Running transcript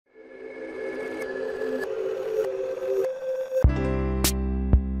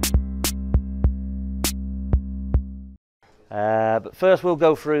But first we'll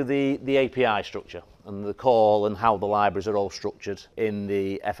go through the API structure and the call and how the libraries are all structured in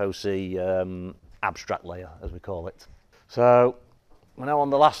the FOC abstract layer, as we call it. So we're now on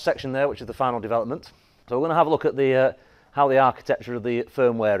the last section there, which is the final development. So we're going to have a look at how the architecture of the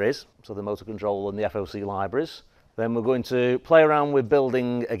firmware is, so the motor control and the FOC libraries. Then we're going to play around with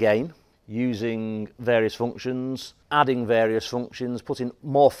building again, using various functions, adding various functions, putting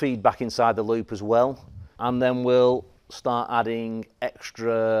more feedback inside the loop as well. And then we'll start adding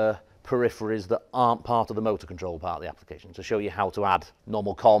extra peripheries that aren't part of the motor control part of the application to show you how to add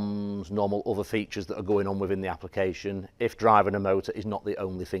normal comms, normal other features that are going on within the application if driving a motor is not the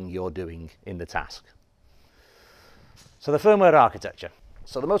only thing you're doing in the task. So the firmware architecture.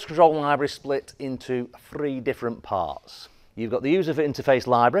 So the motor control library is split into 3 different parts. You've got the user interface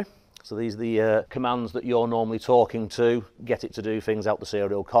library. So these are the commands that you're normally talking to, get it to do things out the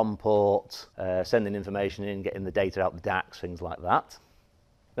serial COM port, sending information in, getting the data out the DACs, things like that.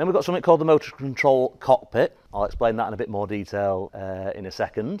 Then we've got something called the Motor Control Cockpit. I'll explain that in a bit more detail in a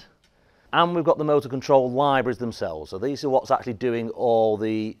second. And we've got the motor control libraries themselves. So these are what's actually doing all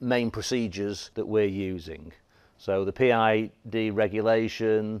the main procedures that we're using. So the PID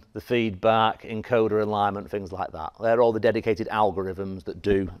regulation, the feedback, encoder alignment, things like that. They're all the dedicated algorithms that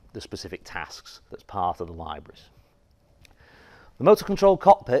do the specific tasks that's part of the libraries. The motor control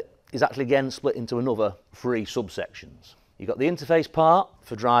cockpit is actually again split into another 3 subsections. You've got the interface part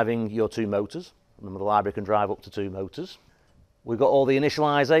for driving your 2 motors. And the library can drive up to 2 motors. We've got all the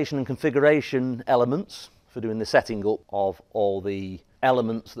initialization and configuration elements for doing the setting up of all the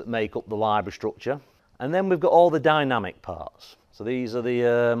elements that make up the library structure. And then we've got all the dynamic parts. So these are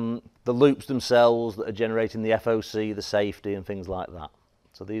the loops themselves that are generating the FOC, the safety and things like that.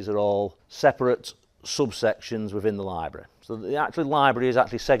 So these are all separate subsections within the library. So the actual library is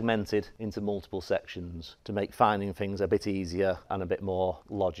actually segmented into multiple sections to make finding things a bit easier and a bit more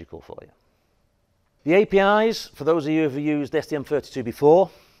logical for you. The APIs, for those of you who have used STM32 before,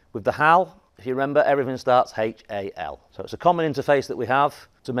 with the HAL, if you remember, everything starts HAL. So it's a common interface that we have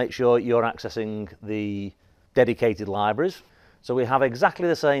to make sure you're accessing the dedicated libraries. So we have exactly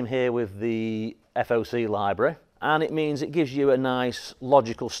the same here with the FOC library, and it means it gives you a nice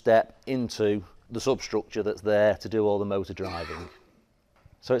logical step into the substructure that's there to do all the motor driving.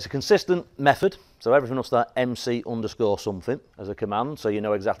 So it's a consistent method, so everything will start MC underscore something as a command, so you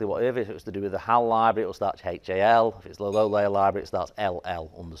know exactly what it is. If it's to do with the HAL library, it will start HAL. If it's the low layer library, it starts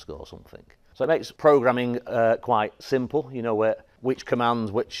LL underscore something. So it makes programming quite simple. You know which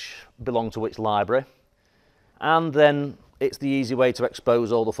commands which belong to which library. And then it's the easy way to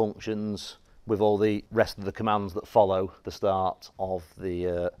expose all the functions with all the rest of the commands that follow the start of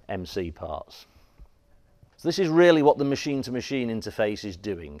the MC parts. So this is really what the machine-to-machine interface is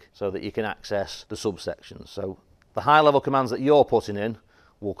doing, so that you can access the subsections. So the high-level commands that you're putting in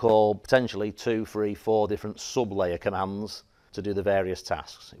will call potentially 2, 3, 4 different sub-layer commands to do the various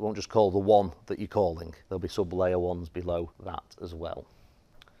tasks. It won't just call the one that you're calling. There'll be sub-layer ones below that as well.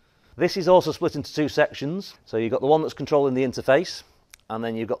 This is also split into 2 sections. So you've got the one that's controlling the interface, and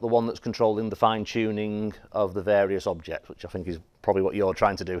then you've got the one that's controlling the fine-tuning of the various objects, which I think is probably what you're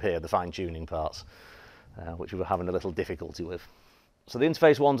trying to do here, the fine-tuning parts, which we were having a little difficulty with. So the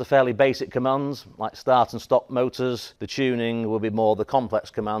interface ones are fairly basic commands, like start and stop motors. The tuning will be more the complex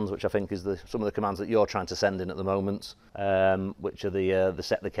commands, which I think is some of the commands that you're trying to send in at the moment, which are the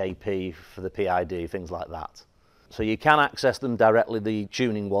set the KP for the PID, things like that. So you can access them directly, the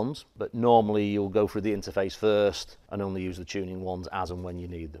tuning ones, but normally you'll go through the interface first and only use the tuning ones as and when you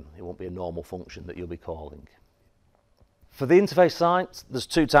need them. It won't be a normal function that you'll be calling. For the interface side, there's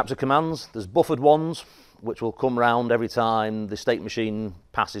 2 types of commands. There's buffered ones, which will come round every time the state machine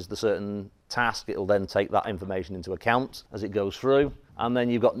passes the certain task. It'll then take that information into account as it goes through. And then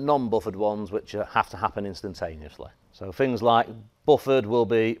you've got non-buffered ones, which have to happen instantaneously. So things like buffered will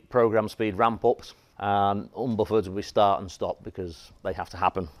be program speed ramp-ups, and unbuffered will be start and stop, because they have to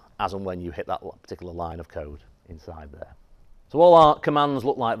happen as and when you hit that particular line of code inside there. So all our commands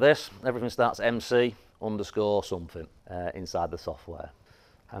look like this. Everything starts MC underscore something inside the software.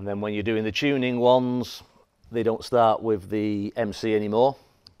 And then when you're doing the tuning ones, they don't start with the MC anymore,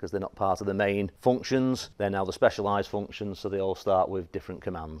 because they're not part of the main functions. They're now the specialized functions, so they all start with different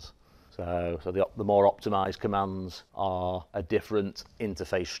commands. So the more optimized commands are a different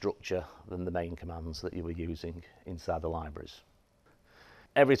interface structure than the main commands that you were using inside the libraries.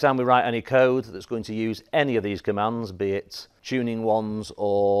 Every time we write any code that's going to use any of these commands, be it tuning ones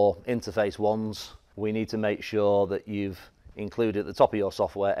or interface ones, we need to make sure that you've included at the top of your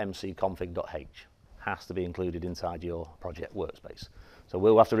software mcconfig.h. Has to be included inside your project workspace. So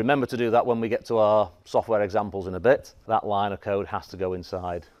we'll have to remember to do that when we get to our software examples in a bit. That line of code has to go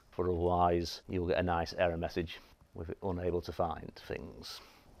inside, for otherwise you'll get a nice error message with it unable to find things.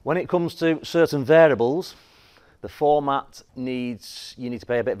 When it comes to certain variables, the format you need to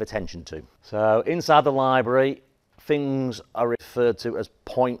pay a bit of attention to. So inside the library, things are referred to as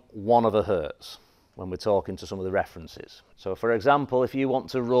 0.1 of a hertz when we're talking to some of the references. So for example, if you want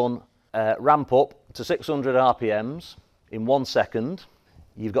to run ramp up to 600 RPMs in 1 second,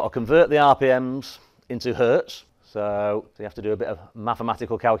 you've got to convert the RPMs into hertz. So you have to do a bit of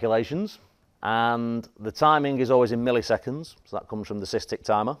mathematical calculations. And the timing is always in milliseconds. So that comes from the sys-tick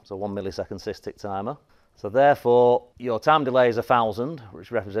timer. So 1 millisecond sys-tick timer. So therefore, your time delay is 1000,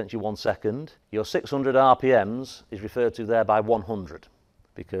 which represents your 1 second. Your 600 RPMs is referred to there by 100,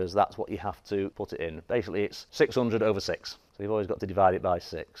 because that's what you have to put it in. Basically, it's 600 over 6. So you've always got to divide it by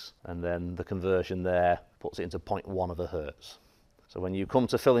 6. And then the conversion there puts it into 0.1 of a hertz. So when you come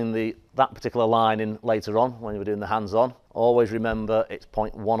to filling that particular line in later on, when you're doing the hands-on, always remember it's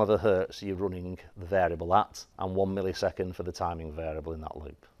 0.1 of a hertz you're running the variable at, and 1 millisecond for the timing variable in that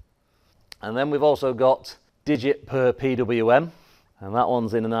loop. And then we've also got digit per PWM, and that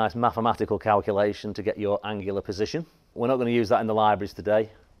one's in a nice mathematical calculation to get your angular position. We're not going to use that in the libraries today,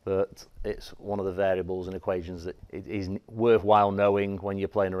 but it's one of the variables and equations that it is worthwhile knowing when you're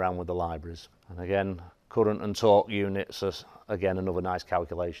playing around with the libraries. And again, current and torque units are, again, another nice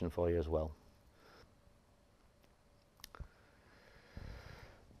calculation for you as well.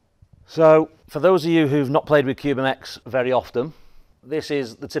 So, for those of you who've not played with CubeMX very often, this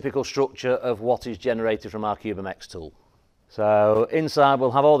is the typical structure of what is generated from our CubeMX tool. So inside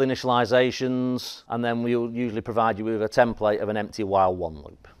we'll have all the initializations, and then we'll usually provide you with a template of an empty while one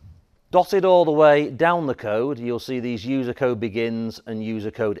loop. Dotted all the way down the code, you'll see these user code begins and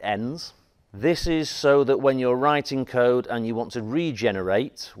user code ends. This is so that when you're writing code and you want to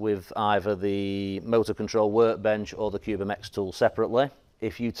regenerate with either the Motor Control Workbench or the CubeMX tool separately,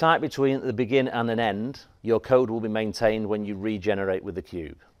 if you type between the begin and an end, your code will be maintained when you regenerate with the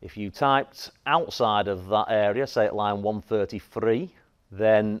cube. If you typed outside of that area, say at line 133,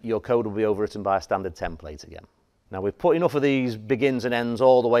 then your code will be overwritten by a standard template again. Now we've put enough of these begins and ends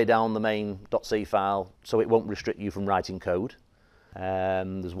all the way down the main .c file so it won't restrict you from writing code.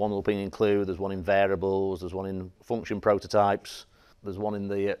 There's one looping include, there's one in variables, there's one in function prototypes, there's one in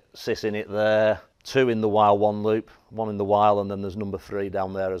the sysinit there, 2 in the while one loop, 1 in the while, and then there's number 3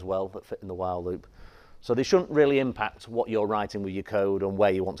 down there as well that fit in the while loop. So they shouldn't really impact what you're writing with your code and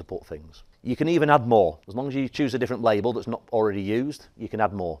where you want to put things. You can even add more. As long as you choose a different label that's not already used, you can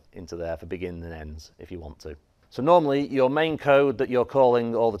add more into there for begin and ends if you want to. So normally your main code that you're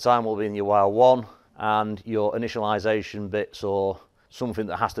calling all the time will be in your while 1, and your initialization bits or something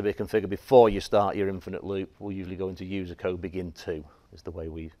that has to be configured before you start your infinite loop will usually go into user code begin 2, is the way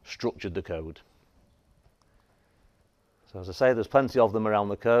we structured the code. So as I say, there's plenty of them around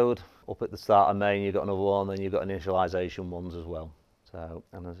the code. Up at the start of main, you've got another one, then you've got initialization ones as well. So,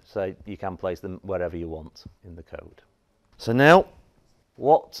 and as I say, you can place them wherever you want in the code. So now,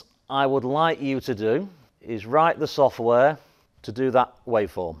 what I would like you to do is write the software to do that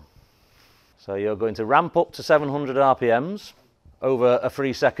waveform. So you're going to ramp up to 700 RPMs over a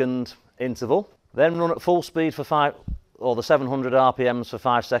 3-second interval, then run at full speed for the 700 RPMs for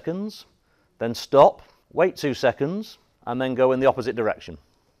 5 seconds, then stop, wait 2 seconds, and then go in the opposite direction.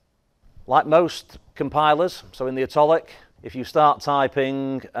 Like most compilers, so in the Atomic, if you start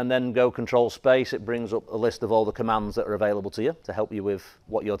typing and then go control space, it brings up a list of all the commands that are available to you to help you with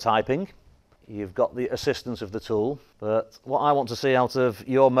what you're typing. You've got the assistance of the tool, but what I want to see out of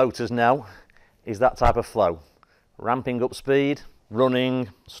your motors now is that type of flow. Ramping up speed, running,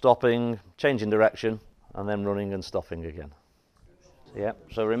 stopping, changing direction, and then running and stopping again.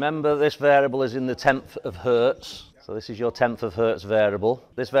 So remember, this variable is in the 10th of hertz. So this is your 10th of hertz variable.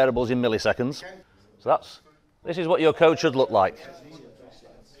 This variable is in milliseconds. So this is what your code should look like.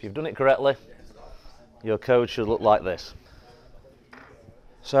 If you've done it correctly, your code should look like this.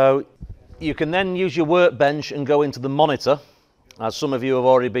 So you can then use your workbench and go into the monitor, as some of you have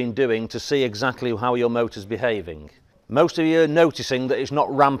already been doing, to see exactly how your motor's behaving. Most of you are noticing that it's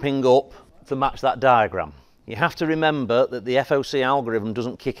not ramping up to match that diagram. You have to remember that the FOC algorithm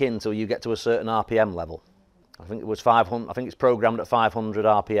doesn't kick in until you get to a certain RPM level. I think it was 500. I think it's programmed at 500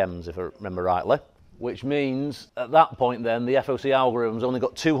 RPMs, if I remember rightly. Which means at that point, then the FOC algorithm's only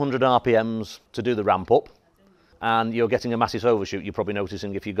got 200 RPMs to do the ramp up, and you're getting a massive overshoot. You're probably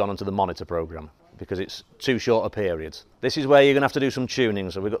noticing if you've gone onto the monitor program because it's too short a period. This is where you're going to have to do some tuning.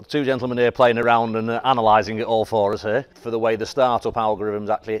 So we've got 2 gentlemen here playing around and analysing it all for us here for the way the startup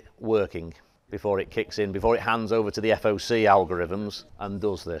algorithm's actually working. before it kicks in, before it hands over to the FOC algorithms and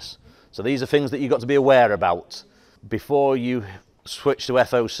does this. So these are things that you've got to be aware about. Before you switch to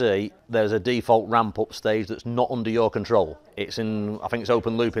FOC, there's a default ramp up stage that's not under your control. It's in, I think it's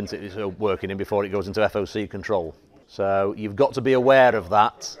open loop into it's working in before it goes into FOC control. So you've got to be aware of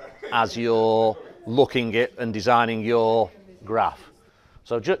that as you're looking at and designing your graph.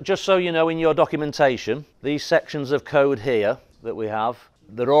 So just so you know, in your documentation, these sections of code here that we have,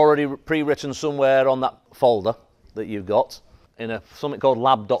 they're already pre-written somewhere on that folder that you've got in something called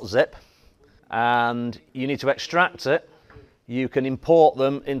lab.zip, and you need to extract it. You can import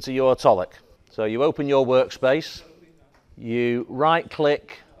them into your Tolic. So you open your workspace, you right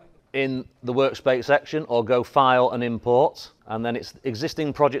click in the workspace section or go file and import, and then it's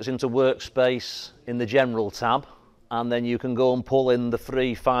existing projects into workspace in the general tab, and then you can go and pull in the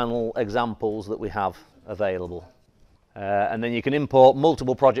 3 final examples that we have available. And then you can import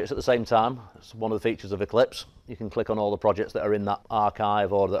multiple projects at the same time. It's one of the features of Eclipse. You can click on all the projects that are in that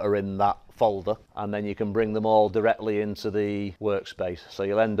archive or that are in that folder, and then you can bring them all directly into the workspace. So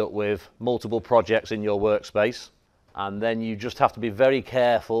you'll end up with multiple projects in your workspace, and then you just have to be very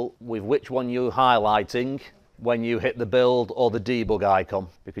careful with which one you're highlighting when you hit the build or the debug icon,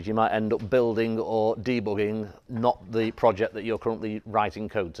 because you might end up building or debugging not the project that you're currently writing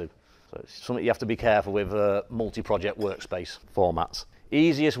code to. So it's something you have to be careful with multi-project workspace formats.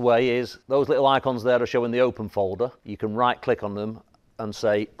 Easiest way is those little icons there are showing the open folder. You can right click on them and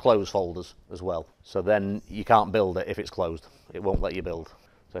say close folders as well. So then you can't build it if it's closed. It won't let you build.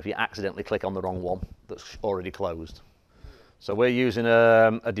 So if you accidentally click on the wrong one that's already closed. So we're using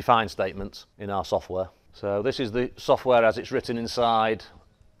a define statement in our software. So this is the software as it's written inside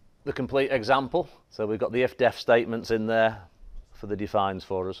the complete example. So we've got the if-def statements in there for the defines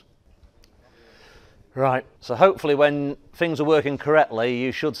for us. Right, so hopefully when things are working correctly,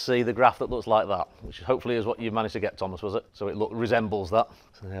 you should see the graph that looks like that, which hopefully is what you managed to get, Thomas, was it? So it resembles that.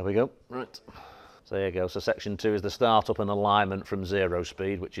 So there we go. Right. So there you go. So section 2 is the startup and alignment from 0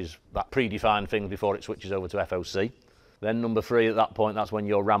 speed, which is that predefined thing before it switches over to FOC. Then number 3 at that point, that's when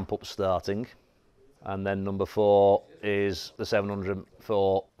your ramp up starting. And then number 4 is the 700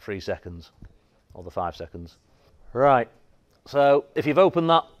 for 3 seconds, or the 5 seconds. Right. So if you've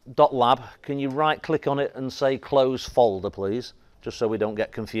opened that .lab, can you right click on it and say close folder, please, just so we don't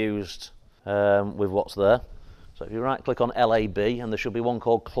get confused with what's there. So if you right click on LAB, and there should be one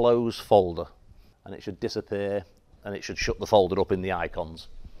called close folder, and it should disappear and it should shut the folder up in the icons.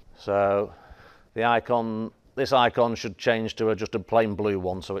 So the icon, this icon should change to just a plain blue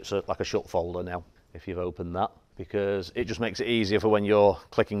one, so it's like a shut folder now if you've opened that, because it just makes it easier for when you're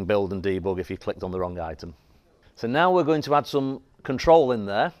clicking build and debug if you clicked on the wrong item. So now we're going to add some control in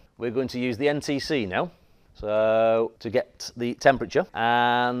there. We're going to use the NTC now, so to get the temperature,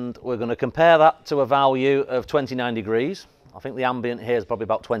 and we're going to compare that to a value of 29 degrees. I think the ambient here is probably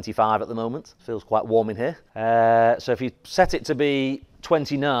about 25 at the moment. Feels quite warm in here. So if you set it to be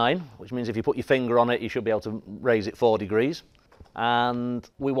 29, which means if you put your finger on it, you should be able to raise it 4 degrees. And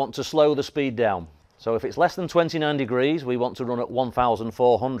we want to slow the speed down. So if it's less than 29 degrees, we want to run at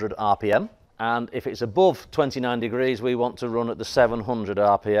 1,400 RPM. And if it's above 29 degrees, we want to run at the 700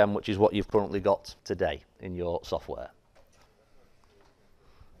 RPM, which is what you've currently got today in your software.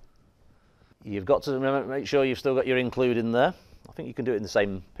 You've got to make sure you've still got your include in there. I think you can do it in the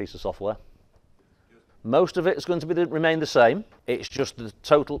same piece of software. Most of it is going to remain the same. It's just the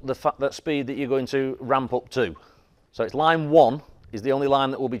total, that speed that you're going to ramp up to. So it's line 1 is the only line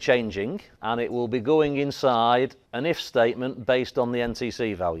that will be changing, and it will be going inside an if statement based on the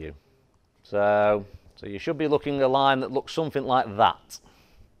NTC value. So you should be looking at a line that looks something like that.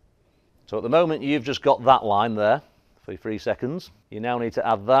 So at the moment you've just got that line there for 3 seconds. You now need to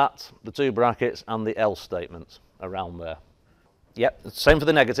add that, the 2 brackets and the else statement around there. Yep, same for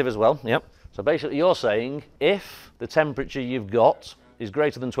the negative as well. Yep. So basically you're saying if the temperature you've got is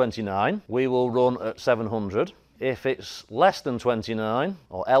greater than 29, we will run at 700. If it's less than 29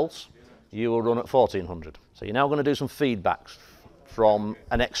 or else, you will run at 1400. So you're now going to do some feedbacks from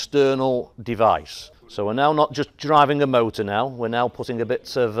an external device. So we're now not just driving a motor now, we're now putting a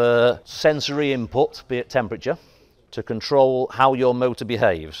bit of sensory input, be it temperature, to control how your motor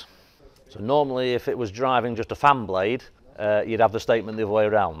behaves. So normally if it was driving just a fan blade, you'd have the statement the other way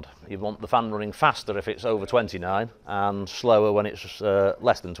around. You'd want the fan running faster if it's over 29 and slower when it's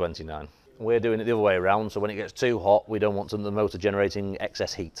less than 29. We're doing it the other way around, so when it gets too hot, we don't want the motor generating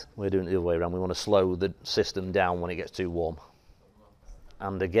excess heat. We're doing it the other way around. We want to slow the system down when it gets too warm.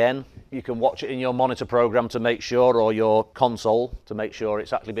 And again, you can watch it in your monitor program to make sure, or your console, to make sure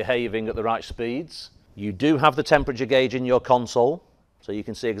it's actually behaving at the right speeds. You do have the temperature gauge in your console, so you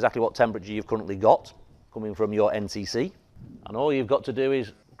can see exactly what temperature you've currently got coming from your NTC. And all you've got to do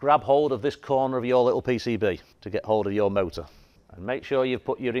is grab hold of this corner of your little PCB to get hold of your motor. And make sure you've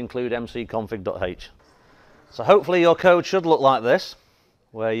put your include mcconfig.h. So hopefully your code should look like this,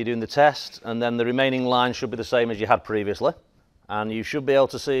 where you're doing the test, and then the remaining line should be the same as you had previously. And you should be able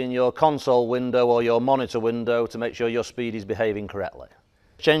to see in your console window or your monitor window to make sure your speed is behaving correctly.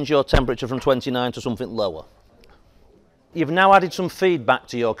 Change your temperature from 29 to something lower. You've now added some feedback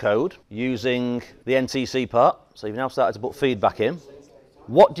to your code using the NTC part, so you've now started to put feedback in.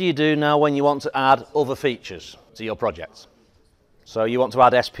 What do you do now when you want to add other features to your project? So you want to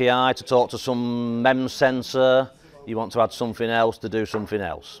add SPI to talk to some MEMS sensor, you want to add something else to do something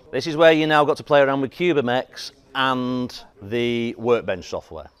else. This is where you now got to play around with CubeMX and the Workbench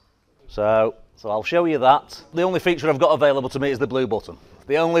software. So I'll show you that. The only feature I've got available to me is the blue button.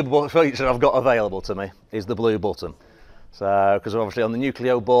 The only feature I've got available to me is the blue button. So, because obviously on the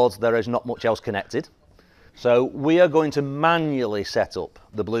Nucleo boards there is not much else connected. So we are going to manually set up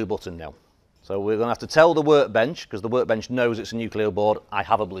the blue button now. So we're going to have to tell the Workbench, because the Workbench knows it's a Nucleo board, I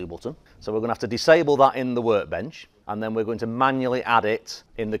have a blue button. So we're going to have to disable that in the Workbench, and then we're going to manually add it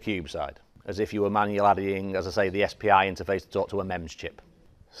in the Cube side, as if you were manually adding, as I say, the SPI interface to talk to a MEMS chip.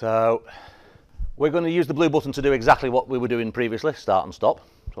 So we're going to use the blue button to do exactly what we were doing previously, start and stop.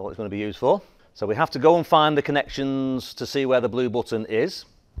 That's all it's going to be used for. So we have to go and find the connections to see where the blue button is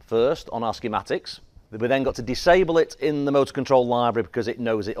first on our schematics. We then got to disable it in the motor control library because it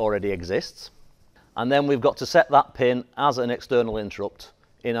knows it already exists. And then we've got to set that pin as an external interrupt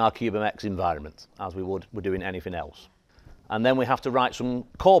in our CubeMX environment, as we would with doing anything else. And then we have to write some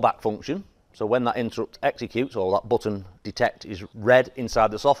callback function. So when that interrupt executes, or that button detect is read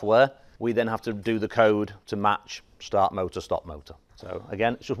inside the software, we then have to do the code to match start motor, stop motor. So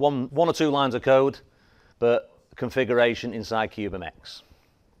again, it's just one or two lines of code, but configuration inside CubeMX.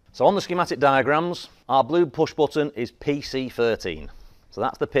 So on the schematic diagrams, our blue push button is PC13. So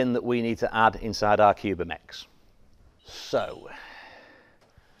that's the pin that we need to add inside our CubeMX. So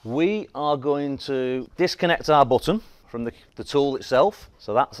we are going to disconnect our button from the tool itself.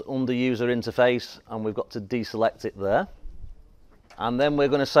 So that's under user interface, and we've got to deselect it there. And then we're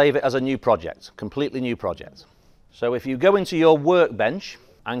going to save it as a new project, completely new project. So if you go into your Workbench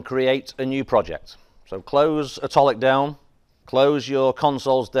and create a new project, so close Atomic down, close your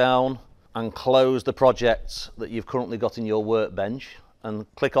consoles down, and close the project that you've currently got in your Workbench, and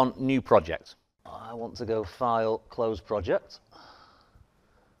click on New Project. I want to go File, Close Project.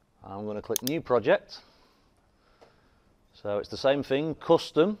 I'm going to click New Project. So it's the same thing,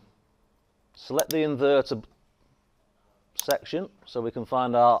 Custom. Select the inverter section so we can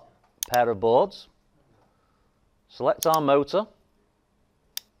find our pair of boards. Select our motor.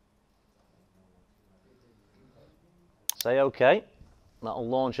 Say OK. That'll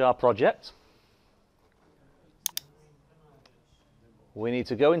launch our project. We need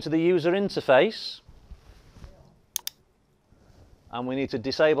to go into the user interface, and we need to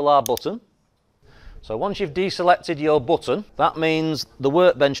disable our button. So once you've deselected your button, that means the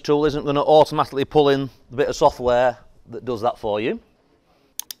Workbench tool isn't going to automatically pull in the bit of software that does that for you.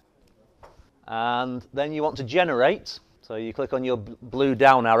 And then you want to generate, so you click on your blue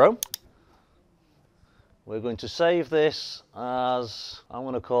down arrow. We're going to save this as, I'm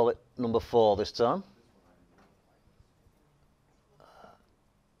going to call it number 4 this time.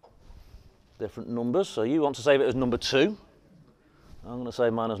 Different numbers, so you want to save it as number 2. I'm going to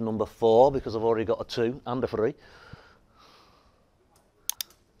save mine as number 4 because I've already got a 2 and a 3.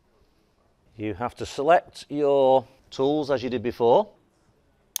 You have to select your tools as you did before,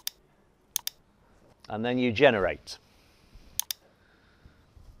 and then you generate.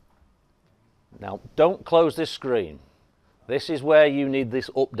 Now don't close this screen. This is where you need this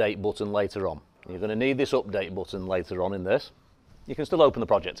update button later on. You're going to need this update button later on in this. You can still open the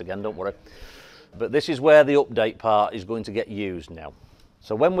project again, don't worry. But this is where the update part is going to get used now.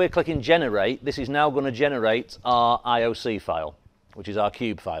 So when we're clicking generate, this is now going to generate our IOC file, which is our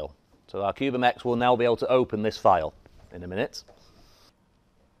cube file. So our CubeMX will now be able to open this file in a minute.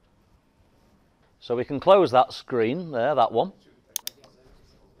 So we can close that screen there, that one.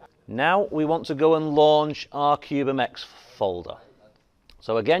 Now we want to go and launch our CubeMX folder.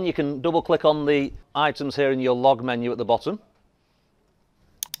 So again, you can double click on the items here in your log menu at the bottom.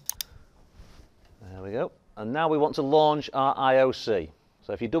 There we go. And now we want to launch our IOC.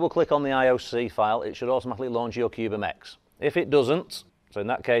 So if you double click on the IOC file, it should automatically launch your CubeMX. If it doesn't, so in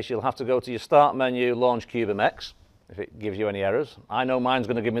that case you'll have to go to your start menu, launch CubeMX, if it gives you any errors. I know mine's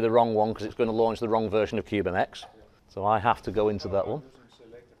going to give me the wrong one because it's going to launch the wrong version of CubeMX. So I have to go into that one.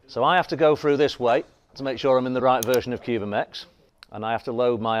 So I have to go through this way to make sure I'm in the right version of CubeMX. and I have to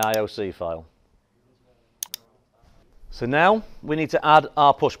load my IOC file. So now we need to add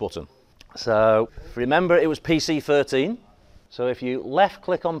our push button. So remember it was PC13. So if you left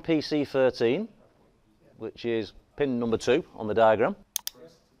click on PC13, which is pin number 2 on the diagram,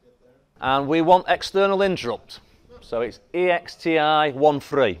 and we want external interrupt. So it's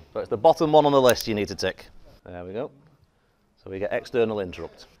EXTI13. So it's the bottom one on the list you need to tick. There we go. So we get external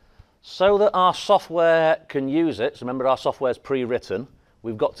interrupt. So that our software can use it, so remember our software is pre-written,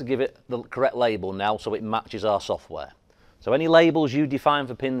 we've got to give it the correct label now so it matches our software. So any labels you define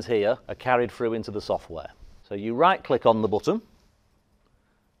for pins here are carried through into the software. So you right click on the button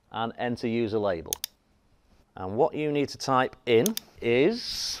and enter user label. And what you need to type in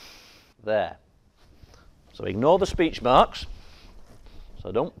is there. So ignore the speech marks,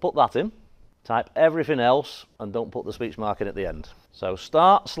 so don't put that in. Type everything else and don't put the speech mark in at the end. So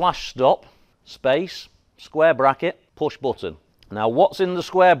start/stop, space, square bracket, push button. Now what's in the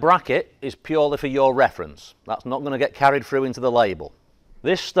square bracket is purely for your reference. That's not going to get carried through into the label.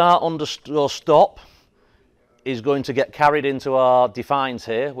 This start_stop is going to get carried into our defines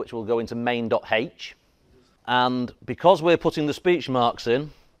here, which will go into main.h. And because we're putting the speech marks in,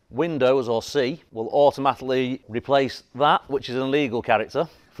 Windows or C will automatically replace that, which is an illegal character,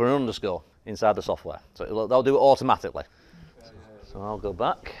 for an underscore inside the software. So they'll do it automatically. So I'll go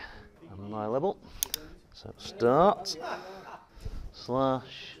back on my level. So start/stop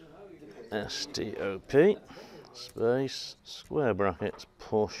space square brackets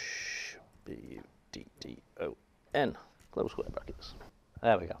push BUDDON close square brackets.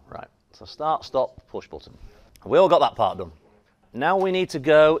 There we go. Right. So start, stop, push button. We all got that part done. Now we need to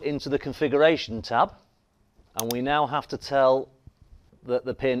go into the configuration tab, and we now have to tell that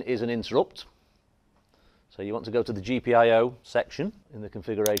the pin is an interrupt. So you want to go to the GPIO section in the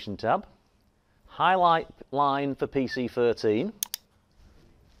configuration tab, highlight line for PC13,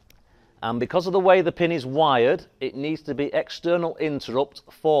 and because of the way the pin is wired, it needs to be external interrupt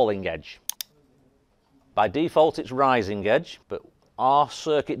falling edge. By default it's rising edge, but our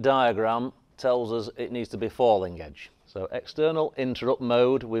circuit diagram tells us it needs to be falling edge. So external interrupt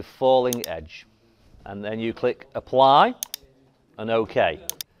mode with falling edge, and then you click apply and OK.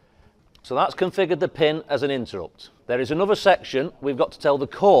 So that's configured the pin as an interrupt. There is another section we've got to tell the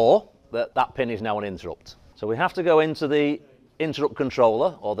core that that pin is now an interrupt. So we have to go into the interrupt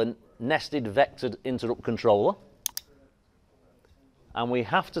controller, or the nested vectored interrupt controller, and we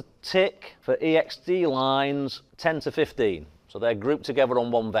have to tick for EXT lines 10 to 15. So they're grouped together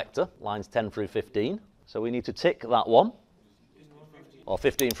on one vector, lines 10 through 15. So we need to tick that one, or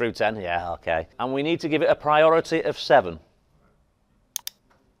 15 through 10, yeah, okay. And we need to give it a priority of 7.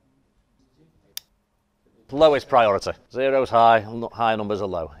 Lowest priority. 0's high, high numbers are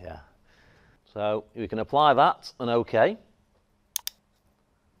low, yeah. So we can apply that and OK.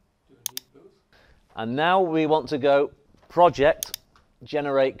 And now we want to go project,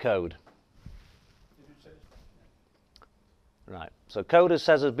 generate code. Right, so code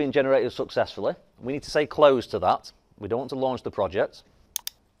says has been generated successfully. We need to say close to that. We don't want to launch the project.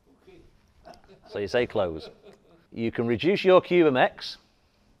 So you say close. You can reduce your QMX.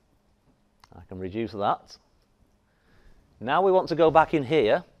 I can reduce that. Now we want to go back in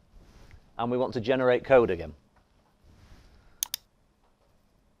here and we want to generate code again.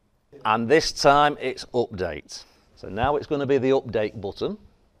 And this time it's update. So now it's going to be the update button,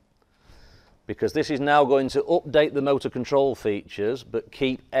 because this is now going to update the motor control features but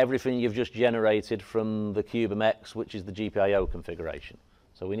keep everything you've just generated from the CubeMX, which is the GPIO configuration.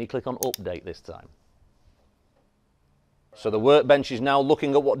 So we need to click on update this time. So the workbench is now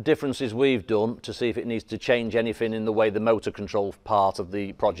looking at what differences we've done to see if it needs to change anything in the way the motor control part of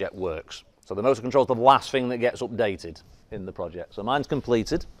the project works. So the motor control is the last thing that gets updated in the project. So mine's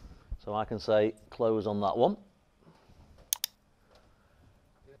completed, so I can say close on that one.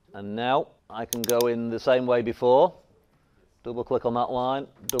 And now I can go in the same way before, double click on that line,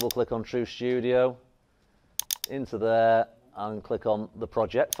 double click on TrueSTUDIO, into there, and click on the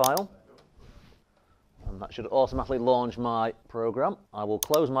project file. And that should automatically launch my program. I will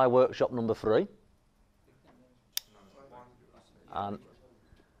close my workshop number 3. And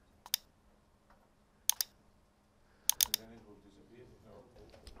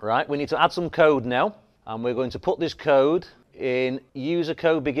right, we need to add some code now, and we're going to put this code in user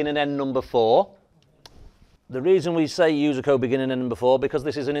code begin and end number 4. The reason we say user code begin and end number 4, because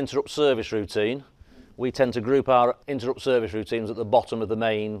this is an interrupt service routine, we tend to group our interrupt service routines at the bottom of the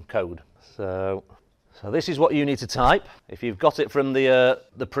main code. So this is what you need to type. If you've got it from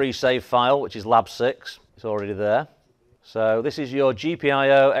the pre-save file, which is lab 6, it's already there. So this is your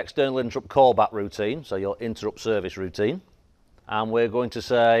GPIO external interrupt callback routine, so your interrupt service routine. and we're going to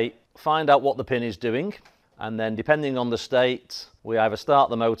say find out what the pin is doing, and then depending on the state we either start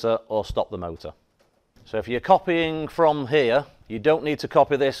the motor or stop the motor. So if you're copying from here, you don't need to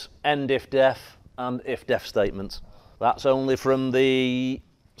copy this end if def and if def statement. That's only from the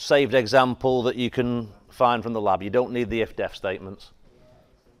saved example that you can find from the lab. You don't need the if def statements.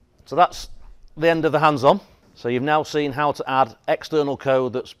 So that's the end of the hands-on. So you've now seen how to add external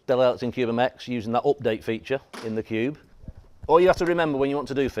code that's developed in CubeMX using that update feature in the cube. All you have to remember when you want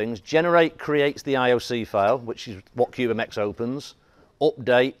to do things, generate creates the IOC file, which is what CubeMX opens.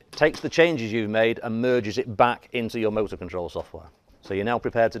 Update takes the changes you've made and merges it back into your motor control software. So you're now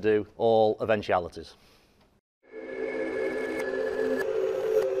prepared to do all eventualities.